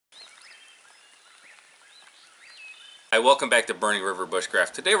Hi, welcome back to Burning River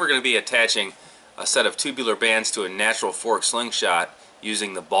Bushcraft. Today we're going to be attaching a set of tubular bands to a natural fork slingshot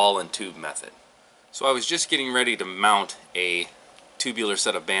using the ball and tube method. So I was just getting ready to mount a tubular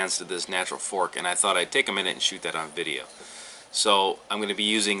set of bands to this natural fork, and I thought I'd take a minute and shoot that on video. So I'm going to be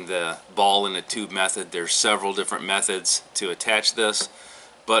using the ball and the tube method. There's several different methods to attach this,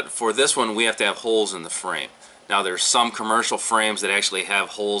 but for this one we have to have holes in the frame. Now there's some commercial frames that actually have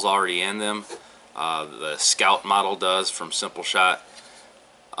holes already in them. The Scout model does from Simple Shot.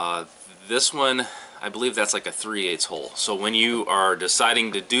 This one, I believe that's like a 3/8 hole. So when you are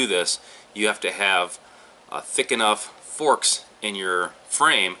deciding to do this, you have to have thick enough forks in your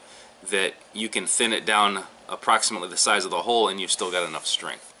frame that you can thin it down approximately the size of the hole and you've still got enough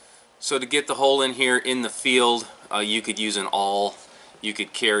strength. So to get the hole in here in the field, you could use an awl. You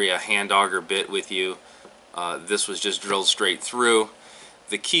could carry a hand auger bit with you. This was just drilled straight through.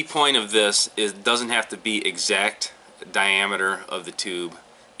 The key point of this is it doesn't have to be exact diameter of the tube.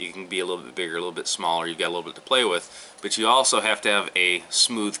 You can be a little bit bigger, a little bit smaller. You've got a little bit to play with, but you also have to have a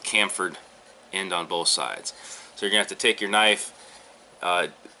smooth chamfered end on both sides. So you're gonna have to take your knife,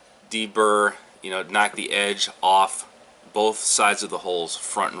 deburr, knock the edge off both sides of the holes,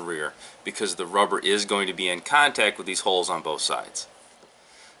 front and rear, because the rubber is going to be in contact with these holes on both sides.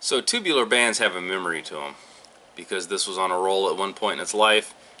 So tubular bands have a memory to them. Because this was on a roll at one point in its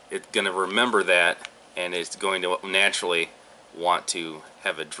life, it's going to remember that, and it's going to naturally want to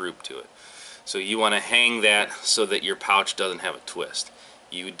have a droop to it. So you want to hang that so that your pouch doesn't have a twist.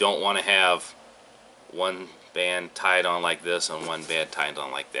 You don't want to have one band tied on like this and one band tied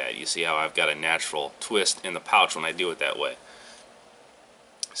on like that. You see how I've got a natural twist in the pouch when I do it that way.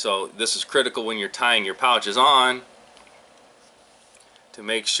 So this is critical when you're tying your pouches on, to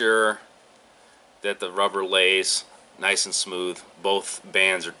make sure that the rubber lays nice and smooth. Both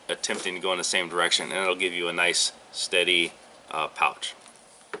bands are attempting to go in the same direction, and it'll give you a nice steady pouch.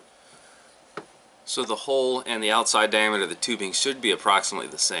 So the hole and the outside diameter of the tubing should be approximately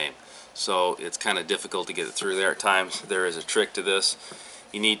the same, so it's kind of difficult to get it through there at times. There is a trick to this.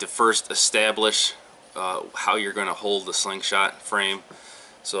 You need to first establish how you're going to hold the slingshot frame.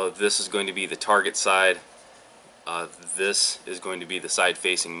 So this is going to be the target side. This is going to be the side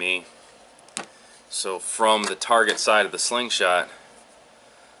facing me. So from the target side of the slingshot,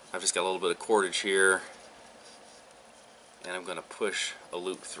 I've just got a little bit of cordage here, and I'm going to push a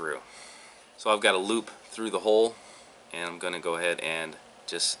loop through. So I've got a loop through the hole, and I'm going to go ahead and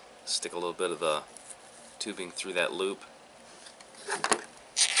just stick a little bit of the tubing through that loop,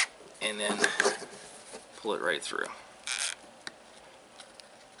 and then pull it right through.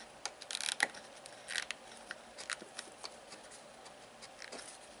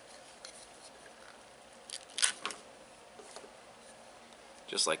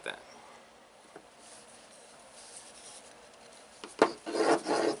 Just like that.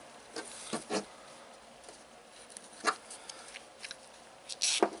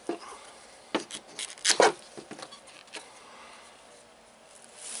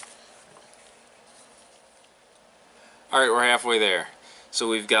 Alright, we're halfway there. So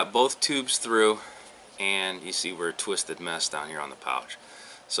we've got both tubes through, and you see we're a twisted mess down here on the pouch.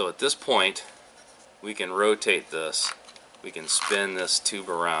 So at this point, we can rotate this. We can spin this tube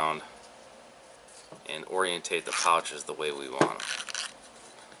around and orientate the pouches the way we want them.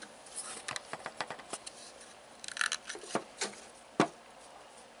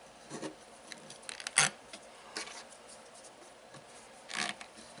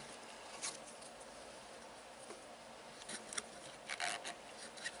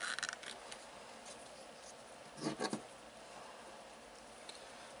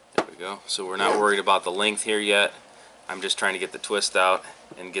 There we go. So we're not worried about the length here yet. I'm just trying to get the twist out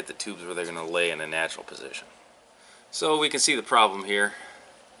and get the tubes where they're going to lay in a natural position. So we can see the problem here.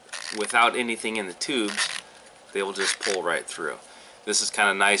 Without anything in the tubes, they will just pull right through. This is kind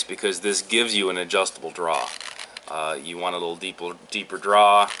of nice because this gives you an adjustable draw. You want a little deeper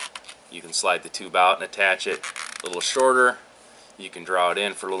draw, you can slide the tube out and attach it. A little shorter, you can draw it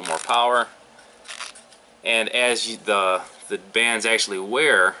in for a little more power. And as the bands actually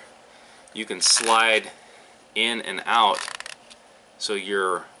wear, you can slide in and out, so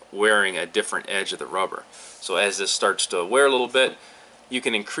you're wearing a different edge of the rubber. So as this starts to wear a little bit, you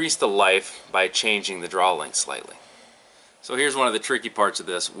can increase the life by changing the draw length slightly. So here's one of the tricky parts of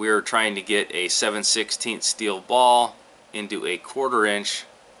this. We're trying to get a 7/16 steel ball into a 1/4 inch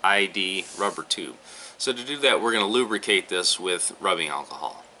ID rubber tube. So to do that, we're going to lubricate this with rubbing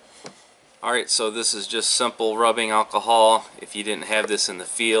alcohol. Alright, so this is just simple rubbing alcohol. If you didn't have this in the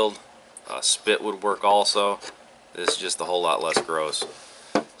field, spit would work also. This is just a whole lot less gross.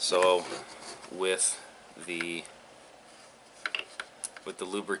 So with the with the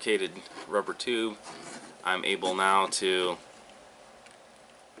lubricated rubber tube, I'm able now to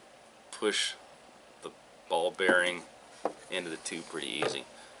push the ball bearing into the tube pretty easy.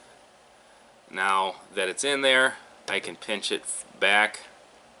 Now that it's in there, I can pinch it back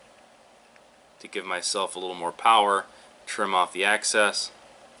to give myself a little more power, trim off the excess.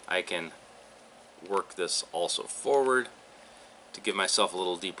 I can work this also forward to give myself a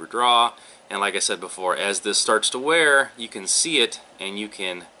little deeper draw, and like I said before, as this starts to wear, you can see it and you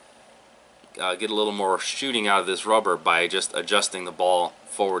can get a little more shooting out of this rubber by just adjusting the ball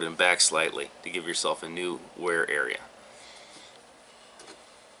forward and back slightly to give yourself a new wear area.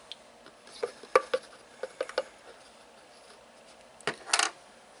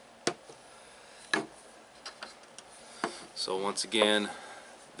 So once again,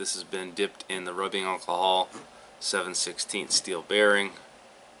 this has been dipped in the rubbing alcohol 7/16 steel bearing,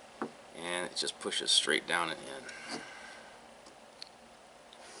 and it just pushes straight down and in.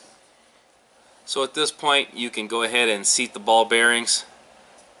 So at this point, you can go ahead and seat the ball bearings.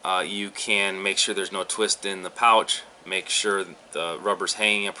 You can make sure there's no twist in the pouch, make sure the rubber's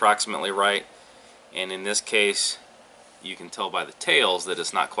hanging approximately right, and in this case you can tell by the tails that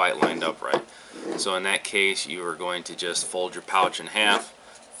it's not quite lined up right. So in that case, you are going to just fold your pouch in half,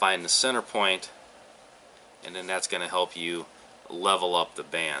 find the center point, and then that's going to help you level up the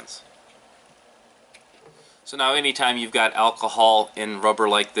bands. So now anytime you've got alcohol in rubber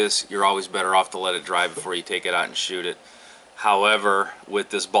like this, you're always better off to let it dry before you take it out and shoot it. However,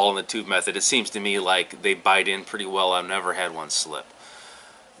 with this ball in the tube method, it seems to me like they bite in pretty well. I've never had one slip.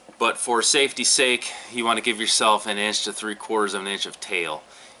 But for safety's sake, you want to give yourself 1 to 3/4 of an inch of tail.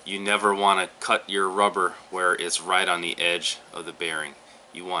 You never want to cut your rubber where it's right on the edge of the bearing.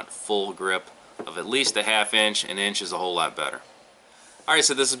 You want full grip of at least 1/2 inch. 1 inch is a whole lot better. Alright,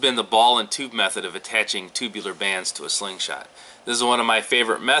 so this has been the ball and tube method of attaching tubular bands to a slingshot. This is one of my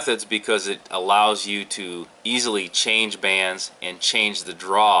favorite methods because it allows you to easily change bands and change the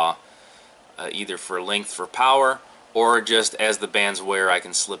draw, either for length for power, or just as the bands wear, I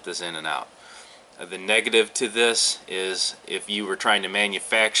can slip this in and out. The negative to this is if you were trying to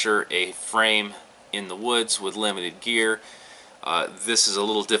manufacture a frame in the woods with limited gear, this is a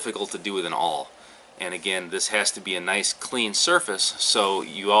little difficult to do with an awl. And again, this has to be a nice clean surface, so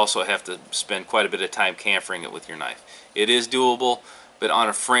you also have to spend quite a bit of time chamfering it with your knife. It is doable, but on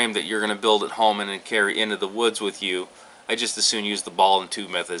a frame that you're going to build at home and then carry into the woods with you, I just as soon use the ball and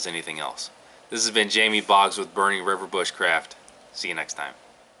tube method as anything else. This has been Jamie Boggs with Burning River Bushcraft. See you next time.